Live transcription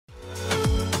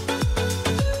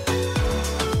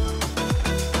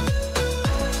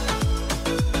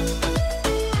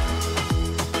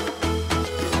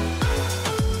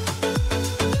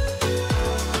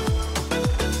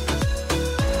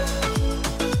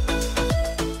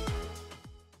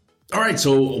All right,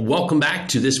 so welcome back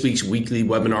to this week's weekly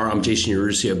webinar. I'm Jason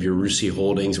Yarusi of Yarusi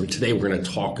Holdings, where today we're going to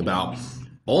talk about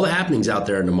all the happenings out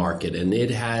there in the market, and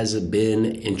it has been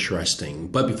interesting.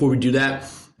 But before we do that,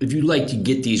 if you'd like to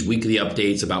get these weekly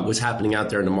updates about what's happening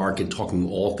out there in the market, talking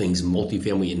all things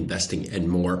multifamily investing and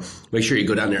more, make sure you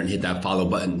go down there and hit that follow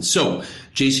button. So,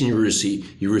 Jason Yarusi,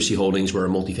 Yarusi Holdings, we're a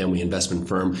multifamily investment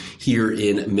firm here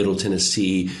in Middle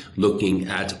Tennessee, looking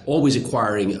at always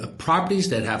acquiring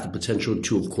properties that have the potential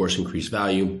to, of course, increase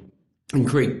value and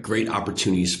create great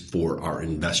opportunities for our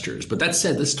investors. But that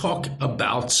said, let's talk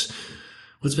about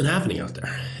what's been happening out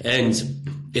there.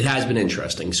 And it has been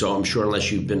interesting. So I'm sure unless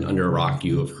you've been under a rock,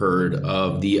 you have heard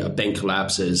of the bank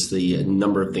collapses, the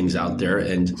number of things out there.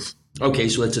 And okay,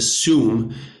 so let's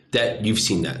assume that you've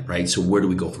seen that, right? So where do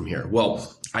we go from here?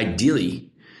 Well,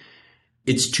 ideally,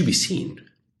 it's to be seen.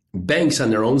 Banks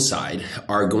on their own side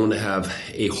are going to have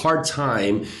a hard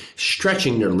time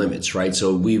stretching their limits, right?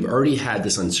 So we've already had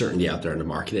this uncertainty out there in the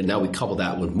market, and now we couple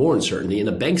that with more uncertainty, and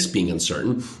the banks being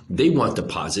uncertain, they want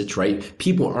deposits, right?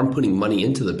 People aren't putting money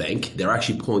into the bank, they're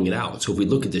actually pulling it out. So if we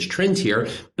look at this trend here,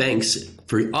 banks,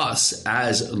 for us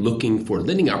as looking for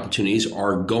lending opportunities,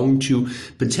 are going to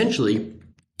potentially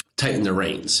tighten the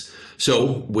reins.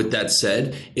 So with that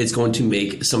said, it's going to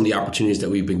make some of the opportunities that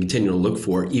we've been continuing to look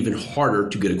for even harder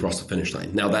to get across the finish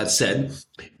line. Now, that said,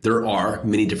 there are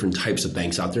many different types of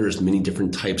banks out there. There's many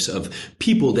different types of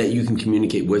people that you can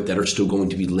communicate with that are still going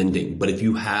to be lending. But if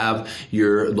you have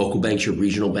your local banks, your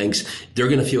regional banks, they're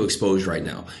going to feel exposed right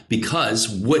now, because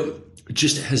what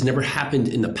just has never happened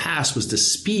in the past was the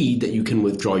speed that you can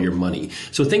withdraw your money.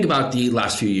 So think about the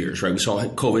last few years, right? We saw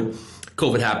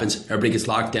COVID happens, everybody gets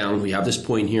locked down. We have this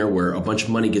point here where a bunch of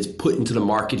money gets put into the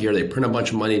market here. They print a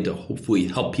bunch of money to hopefully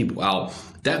help people out.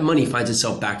 That money finds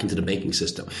itself back into the banking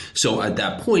system. So at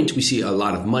that point, we see a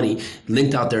lot of money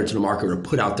linked out there into the market or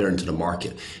put out there into the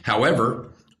market.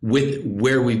 However, with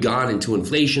where we've gone into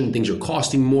inflation, things are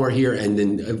costing more here, and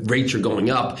then rates are going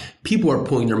up, people are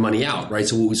pulling their money out, right?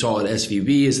 So what we saw at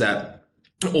SVB is that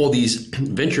all these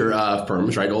venture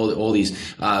firms, right? All these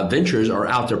ventures are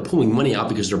out there pulling money out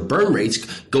because their burn rates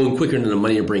going quicker than the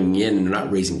money they're bringing in, and they're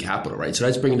not raising capital, right? So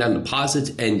that's bringing down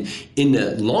deposits. And in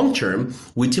the long term,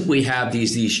 we typically have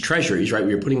these treasuries, right?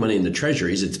 When you're putting money in the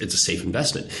treasuries, it's a safe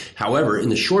investment. However, in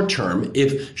the short term,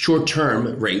 if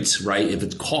short-term rates, right, if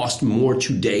it costs more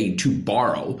today to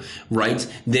borrow,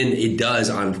 right, then it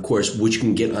does on, of course, what you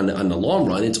can get on the long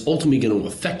run, it's ultimately going to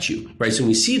affect you, right? So when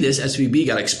we see this, SVB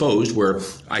got exposed where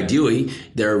ideally,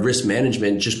 their risk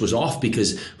management just was off,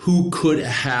 because who could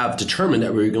have determined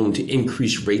that we were going to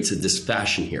increase rates at this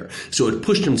fashion here? So it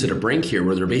pushed them to the brink here,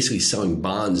 where they're basically selling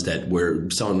bonds that we're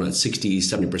selling at 60,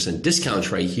 70% discounts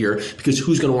right here, because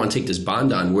who's going to want to take this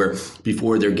bond on, where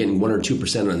before they're getting 1 or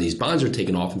 2% on these bonds are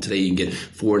taken off, and today you can get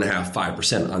 4.5%,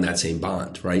 5% on that same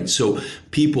bond, right? So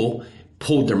people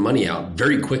pulled their money out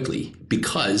very quickly,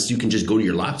 because you can just go to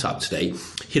your laptop today,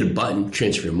 hit a button,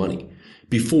 transfer your money.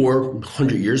 Before,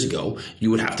 100 years ago,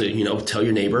 you would have to, tell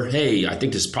your neighbor, hey, I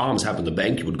think this problem's happened at the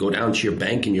bank. You would go down to your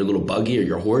bank in your little buggy or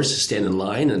your horse, stand in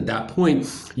line. And at that point,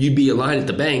 you'd be in line at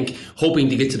the bank hoping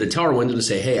to get to the teller window to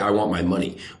say, hey, I want my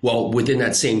money. Well, within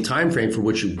that same time frame for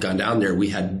which you've gone down there, we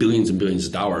had billions and billions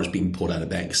of dollars being pulled out of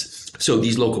banks. So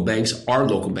these local banks, our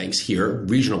local banks here,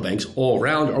 regional banks all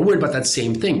around, are worried about that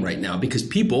same thing right now, because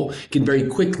people can very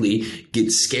quickly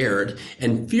get scared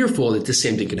and fearful that the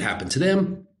same thing could happen to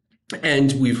them.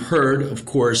 And we've heard, of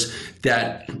course,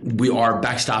 that we are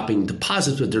backstopping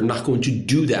deposits, but they're not going to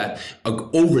do that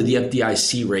over the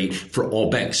FDIC rate for all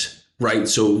banks, right?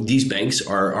 So these banks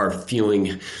are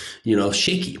feeling,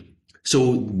 shaky.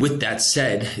 So with that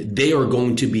said, they are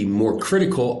going to be more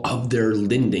critical of their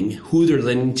lending, who they're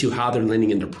lending to, how they're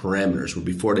lending, and the parameters. Where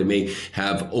before they may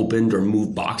have opened or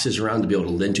moved boxes around to be able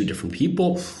to lend to different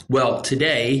people. Well,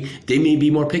 today they may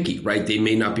be more picky, right? They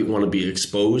may not want to be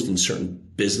exposed in certain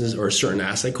business or certain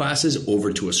asset classes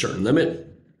over to a certain limit.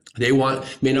 They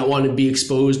may not want to be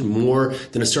exposed more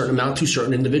than a certain amount to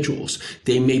certain individuals.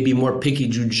 They may be more picky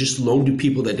to just loan to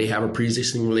people that they have a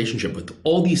pre-existing relationship with.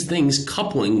 All these things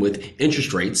coupling with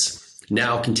interest rates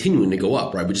now continuing to go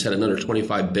up, right? We just had another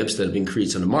 25 bips that have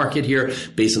increased on the market here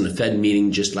based on the Fed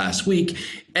meeting just last week.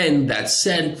 And that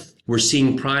said, we're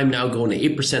seeing prime now going to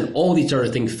 8%, all these other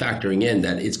things factoring in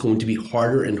that it's going to be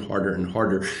harder and harder and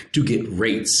harder to get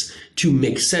rates to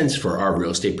make sense for our real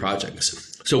estate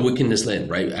projects. So what can this lend,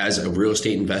 right? As a real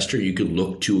estate investor, you could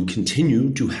look to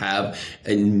continue to have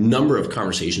a number of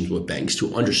conversations with banks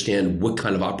to understand what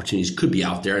kind of opportunities could be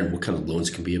out there and what kind of loans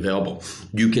can be available.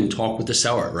 You can talk with the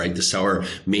seller, right? The seller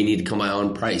may need to come out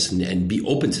on price and be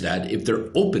open to that if they're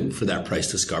open for that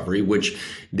price discovery, which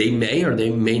they may or they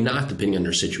may not, depending on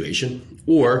their situation.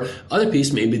 Or other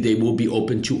piece, maybe they will be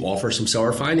open to offer some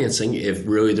seller financing if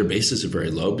really their basis is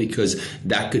very low, because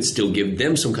that could still give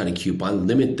them some kind of coupon,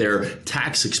 limit their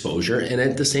tax exposure, and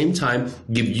at the same time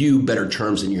give you better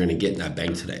terms than you're going to get in that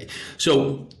bank today.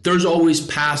 So there's always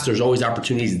paths, there's always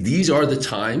opportunities. These are the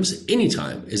times,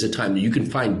 anytime is a time that you can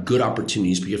find good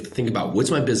opportunities, but you have to think about,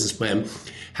 what's my business plan?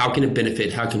 How can it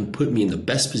benefit? How can it put me in the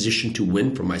best position to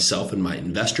win for myself and my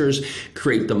investors,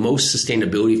 create the most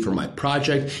sustainability for my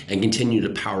project, and continue to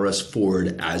power us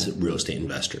forward as real estate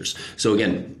investors? So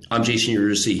again, I'm Jason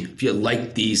Yarusi. If you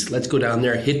like these, let's go down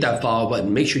there, hit that follow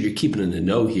button, make sure you're keeping in the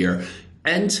know here,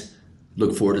 and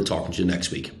look forward to talking to you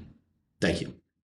next week. Thank you.